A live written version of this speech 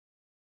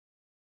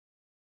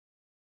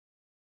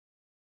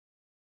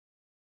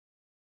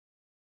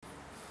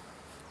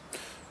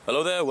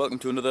Hello there, welcome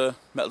to another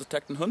metal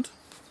detecting hunt.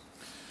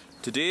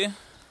 Today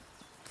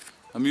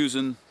I'm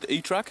using the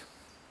Etrac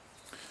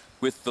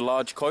with the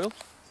large coil.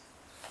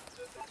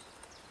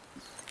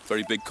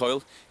 Very big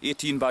coil,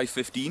 18 by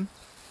 15,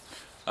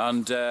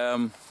 and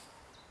got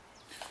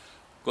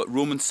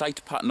Roman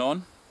sight pattern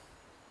on.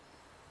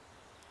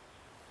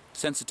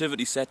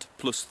 Sensitivity set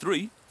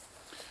 +3.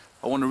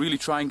 I want to really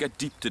try and get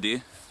deep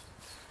today.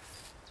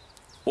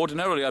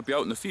 Ordinarily I'd be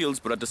out in the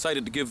fields, but I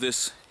decided to give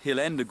this hill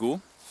end a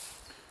go.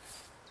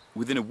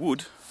 Within a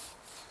wood,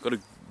 got a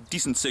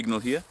decent signal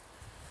here.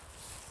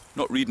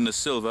 Not reading as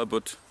silver,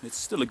 but it's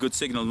still a good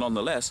signal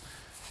nonetheless.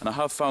 And I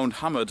have found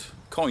hammered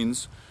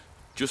coins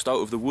just out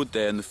of the wood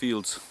there in the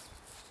fields.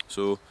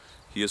 So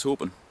here's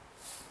hoping.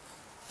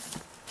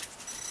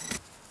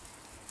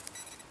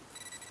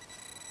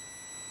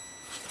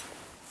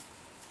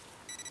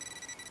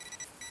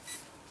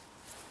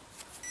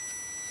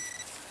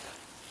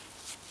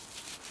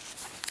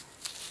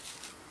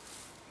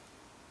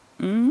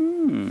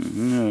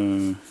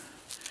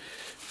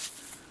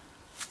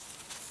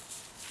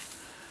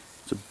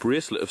 It's a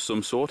bracelet of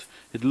some sort.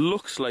 It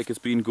looks like it's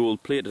been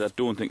gold plated. I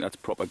don't think that's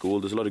proper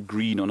gold. There's a lot of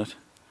green on it.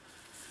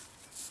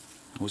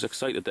 I was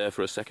excited there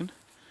for a second.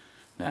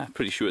 Nah,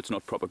 pretty sure it's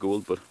not proper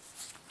gold, but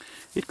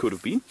it could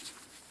have been.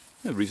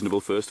 A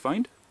reasonable first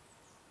find.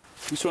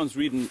 This one's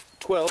reading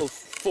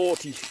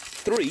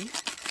 1243,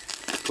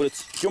 but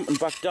it's jumping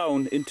back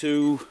down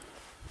into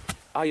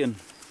iron,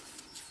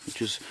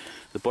 which is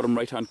the bottom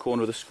right hand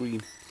corner of the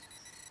screen.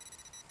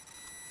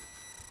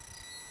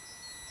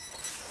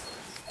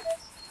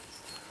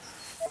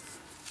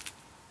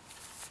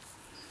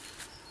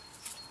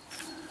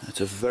 It's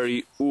a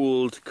very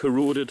old,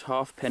 corroded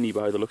halfpenny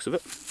by the looks of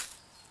it.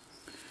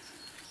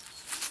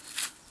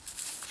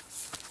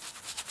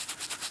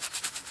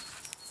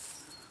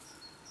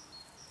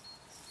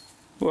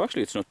 Well,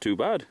 actually it's not too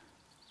bad.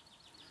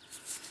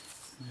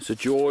 It's a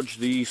George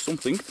the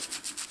something.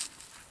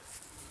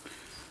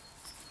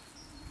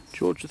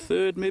 George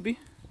III maybe.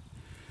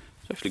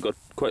 It's actually got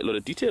quite a lot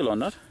of detail on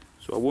that,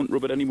 so I won't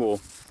rub it anymore.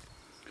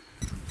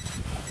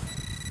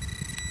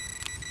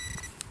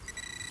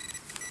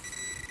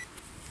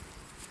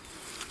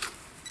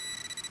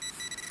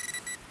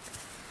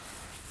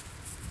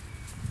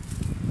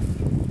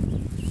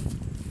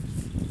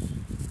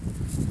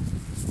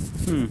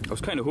 I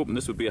was kind of hoping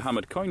this would be a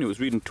hammered coin. It was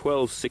reading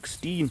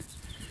 1216,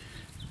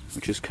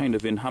 which is kind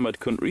of in hammered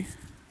country.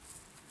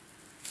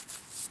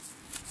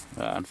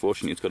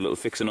 Unfortunately it's got a little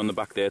fixing on the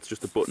back there, it's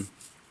just a button.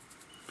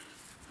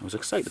 I was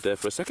excited there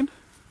for a second.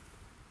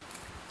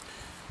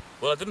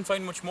 Well, I didn't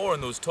find much more in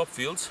those top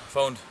fields. I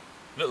found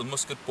a little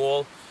musket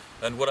ball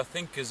and what I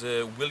think is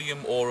a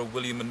William or a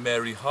William and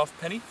Mary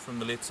halfpenny from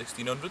the late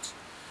 1600s.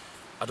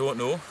 I don't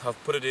know.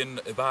 I've put it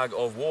in a bag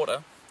of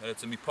water and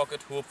it's in my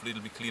pocket. Hopefully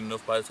it'll be clean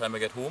enough by the time I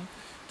get home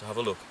to have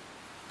a look.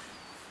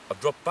 I've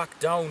dropped back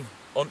down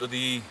onto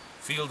the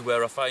field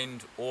where I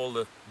find all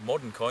the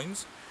modern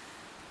coins.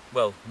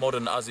 Well,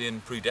 modern as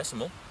in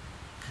pre-decimal.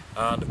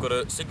 And I've got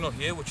a signal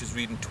here which is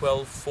reading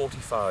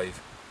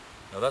 1245.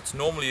 Now that's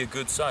normally a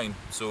good sign,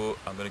 so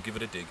I'm going to give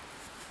it a dig.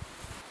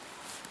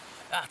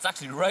 Ah, it's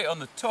actually right on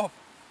the top.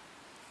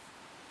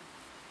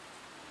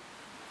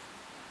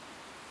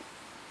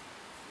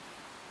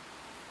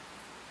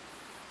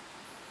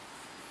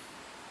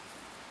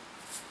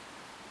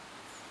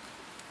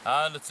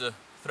 And it's a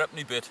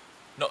threepenny bit,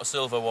 not a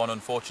silver one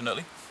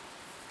unfortunately.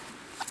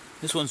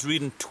 This one's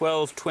reading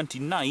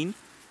 1229.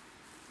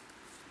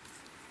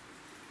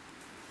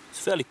 It's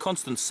a fairly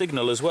constant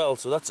signal as well,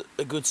 so that's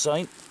a good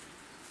sign.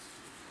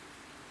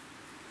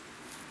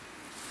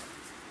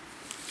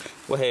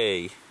 Well,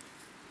 hey.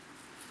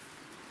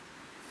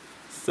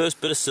 First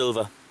bit of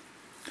silver.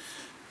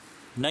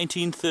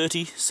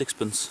 1930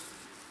 sixpence.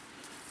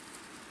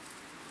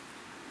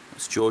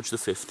 That's George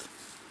V.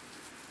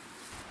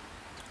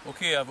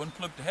 Okay, I've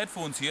unplugged the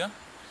headphones here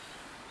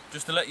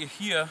just to let you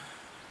hear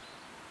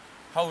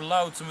how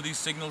loud some of these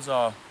signals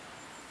are.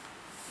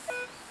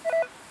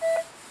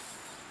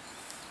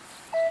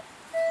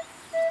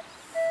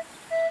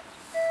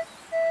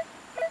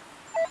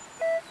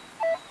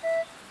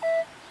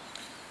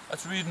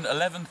 That's reading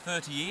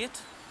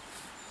 1138.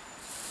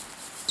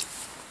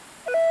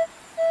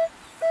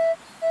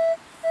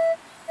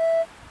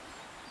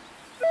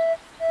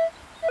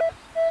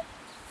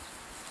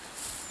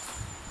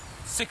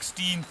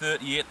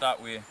 $16.38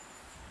 that way.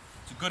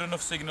 It's a good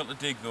enough signal to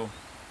dig though.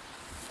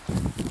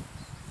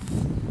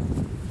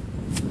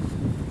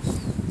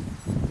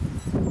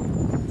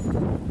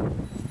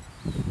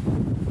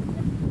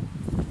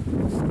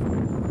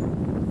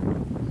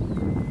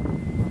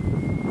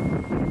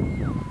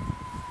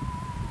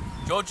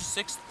 George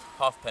VI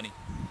halfpenny.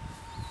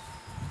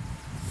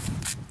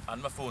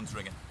 And my phone's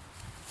ringing.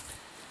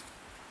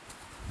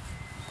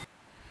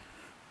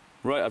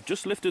 Right, I've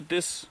just lifted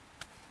this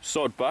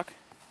sod back.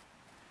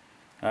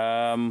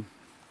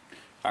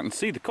 I can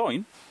see the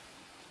coin.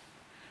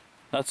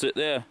 That's it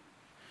there.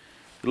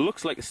 It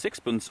looks like a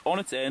sixpence on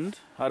its end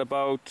at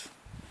about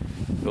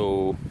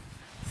 4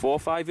 or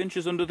 5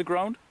 inches under the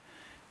ground.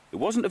 It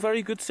wasn't a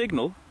very good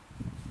signal,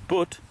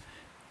 but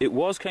it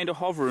was kind of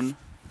hovering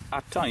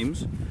at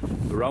times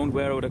around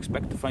where I would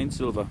expect to find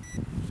silver.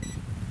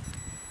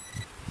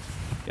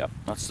 Yep,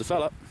 that's the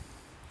fella.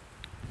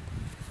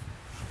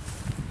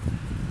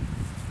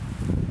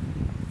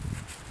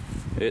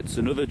 It's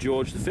another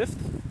George V.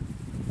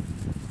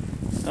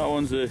 That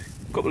one's a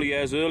couple of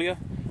years earlier,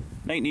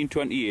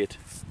 1928.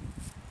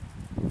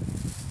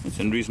 It's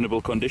in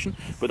reasonable condition,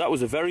 but that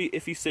was a very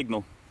iffy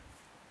signal.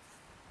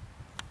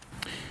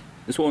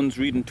 This one's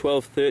reading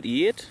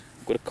 1238.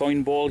 I've got a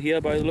coin ball here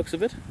by the looks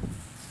of it.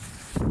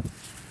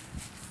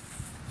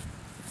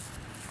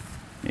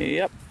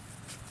 Yep.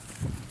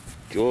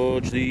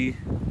 George the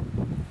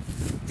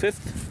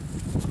 5th,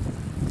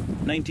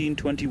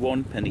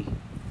 1921 penny.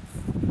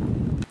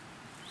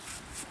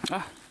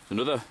 Ah,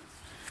 another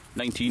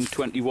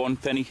 1921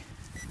 penny.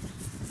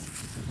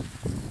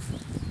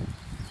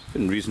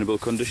 In reasonable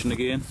condition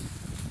again.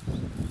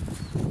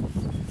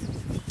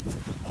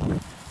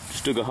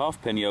 Just dug a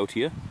halfpenny out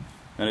here,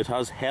 and it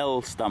has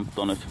hell stamped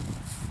on it.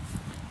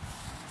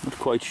 Not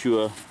quite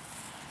sure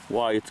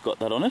why it's got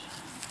that on it,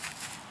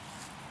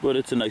 but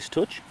it's a nice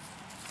touch.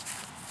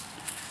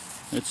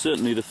 It's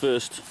certainly the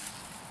first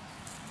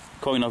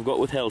coin I've got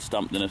with hell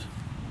stamped in it.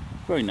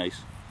 Very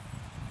nice.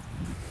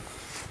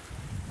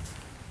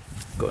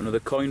 Got another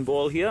coin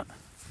ball here.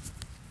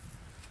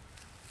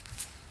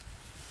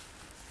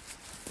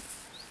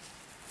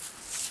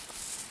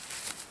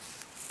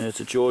 It's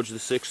a George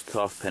VI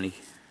halfpenny.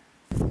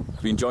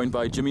 I've been joined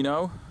by Jimmy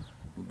now,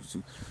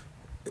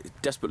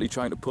 desperately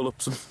trying to pull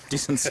up some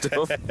decent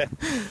stuff.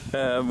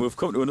 We've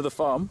come to another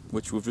farm,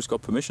 which we've just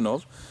got permission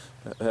of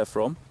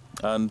from,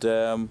 and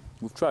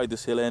we've tried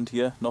this hill end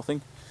here,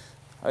 nothing.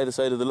 Either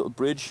side of the little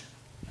bridge,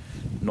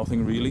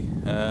 nothing really.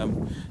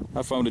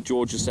 I found a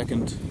George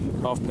II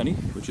halfpenny,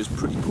 which is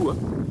pretty poor,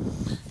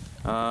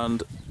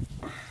 and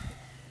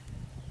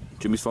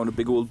Jimmy's found a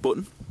big old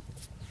button.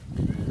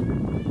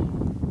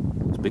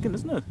 It's big,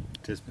 isn't it?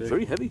 It is big.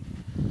 Very heavy.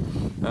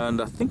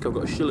 And I think I've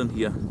got a shilling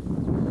here.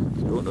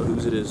 Don't know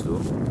whose it is though.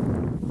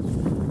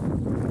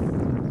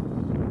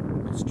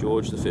 It's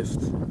George V.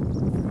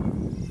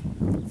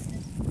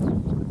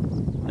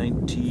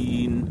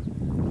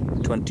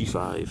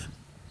 1925.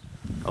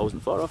 I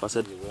wasn't far off. I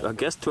said, I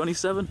guess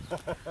 27.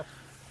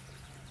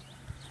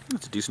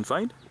 That's a decent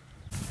find.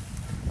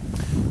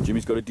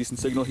 Jimmy's got a decent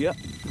signal here.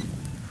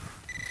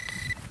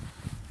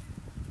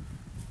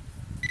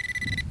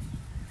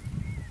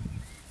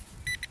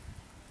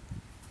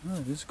 Oh,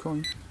 it is a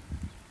coin.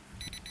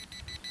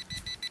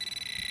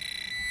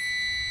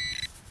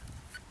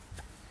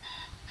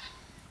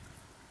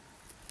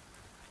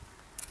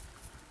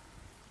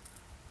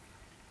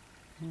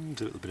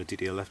 There's a little bit of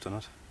detail left on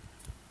it.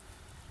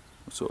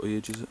 What sort of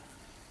age is it?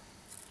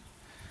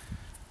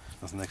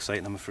 Nothing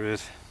exciting, I'm afraid.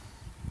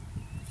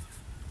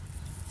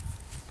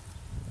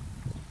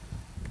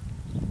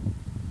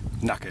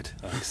 Knackered,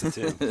 I guess it's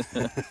it.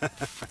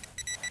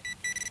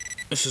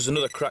 This is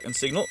another cracking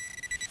signal.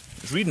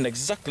 It's reading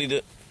exactly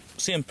the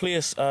same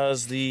place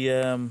as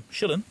the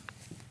shilling.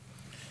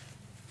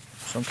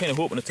 So I'm kind of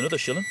hoping it's another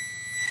shilling.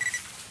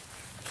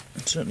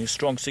 It's certainly a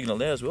strong signal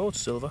there as well,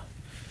 it's silver.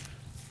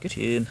 Get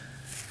you in.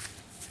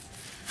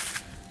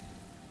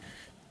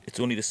 It's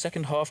only the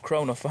second half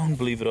crown I found,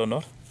 believe it or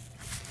not.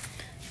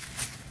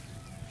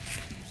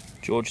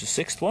 George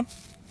VI one.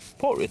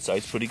 Portrait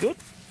side's pretty good.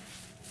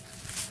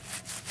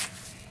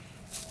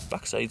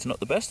 Backside's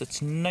not the best,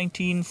 it's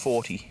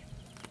 1940.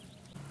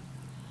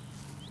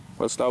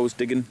 Whilst I was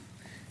digging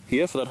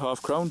here for that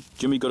half crown,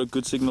 Jimmy got a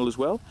good signal as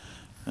well,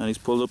 and he's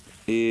pulled up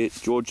a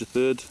George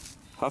III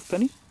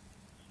halfpenny.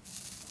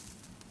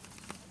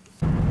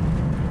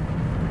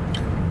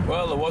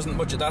 Well, there wasn't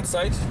much at that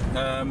side,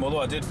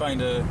 although I did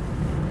find a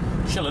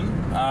shilling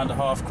and a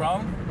half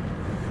crown.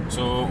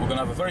 So we're going to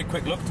have a very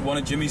quick look to one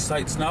of Jimmy's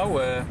sites now,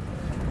 where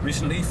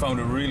recently found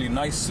a really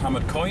nice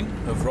hammered coin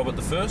of Robert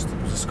I. It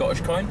was a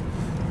Scottish coin,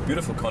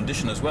 beautiful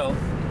condition as well.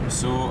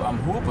 So I'm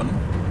hoping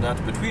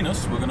that between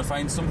us we're going to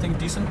find something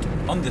decent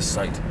on this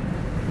site.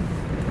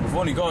 We've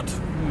only got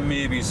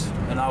maybe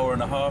an hour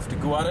and a half to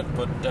go at it,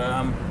 but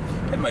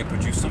it might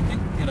produce something,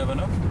 you never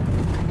know.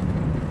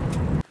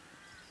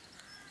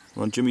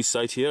 We're on Jimmy's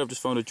site here. I've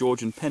just found a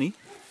Georgian penny,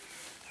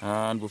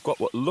 and we've got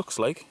what looks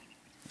like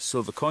a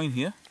silver coin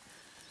here.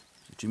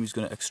 So Jimmy's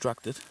going to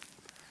extract it.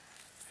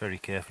 Very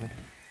carefully.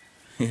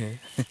 Yeah.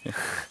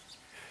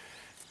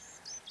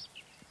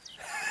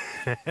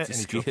 And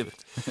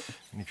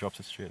he drops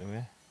it straight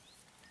away.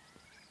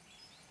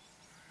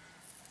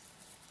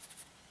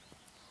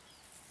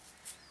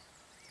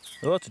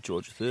 Oh, that's a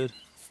George III.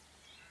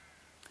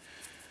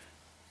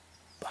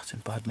 That's in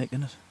bad nick,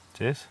 isn't it?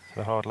 It is. It's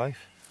a hard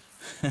life.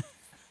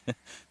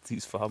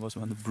 These farmers,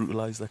 man, they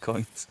brutalise their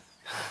coins.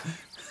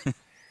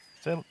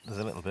 Still, there's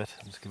a little bit.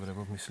 I'll just give it a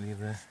rub my sleeve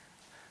there.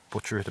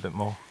 Butcher it a bit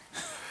more.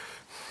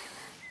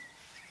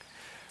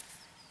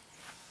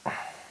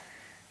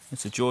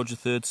 It's a George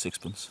III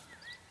sixpence.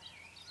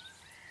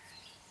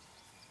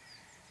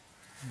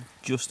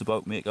 Just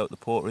about make out the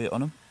portrait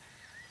on him.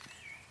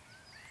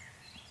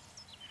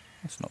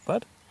 That's not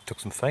bad. Took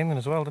some finding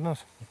as well, didn't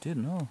it? It did,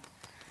 no.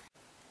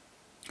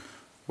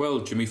 Well,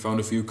 Jimmy found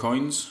a few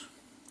coins.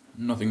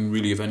 Nothing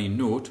really of any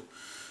note.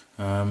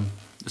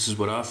 This is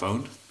what I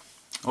found.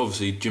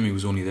 Obviously, Jimmy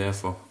was only there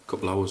for a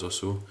couple hours or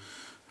so.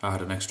 I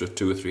had an extra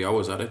 2 or 3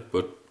 hours at it,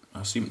 but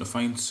I seemed to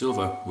find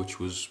silver, which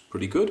was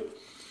pretty good.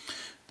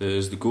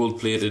 There's the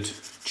gold-plated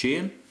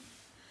chain,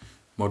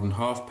 modern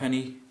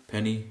halfpenny,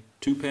 penny,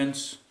 2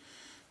 pence,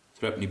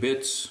 threepenny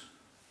bits,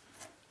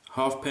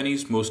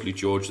 halfpennies, mostly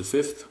George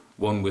V,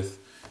 one with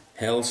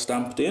hell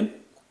stamped in,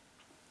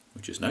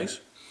 which is nice.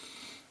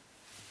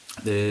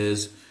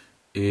 There's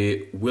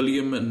a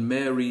William and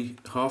Mary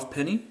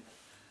halfpenny,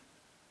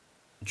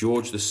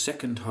 George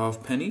II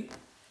halfpenny,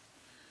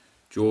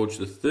 George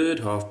III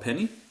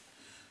halfpenny,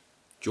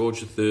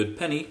 George III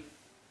penny,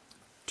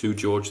 2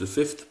 George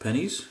V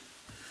pennies,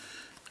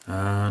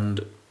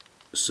 and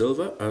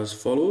silver as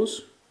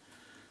follows.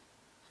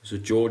 There's a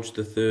George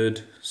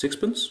III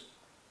sixpence,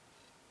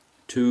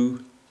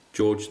 2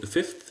 George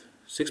V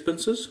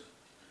sixpences,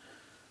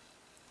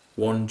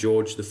 1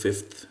 George V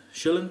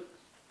shilling,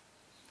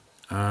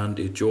 and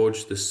a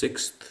George VI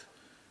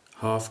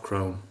half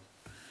crown.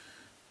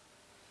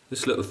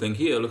 This little thing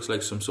here looks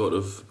like some sort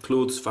of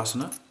clothes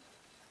fastener,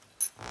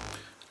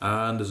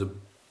 and there's a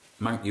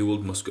manky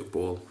old musket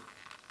ball.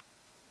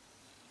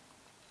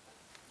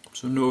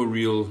 So no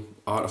real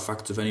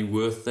artefacts of any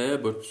worth there,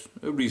 but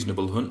a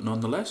reasonable hunt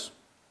nonetheless.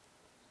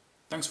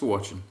 Thanks for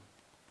watching.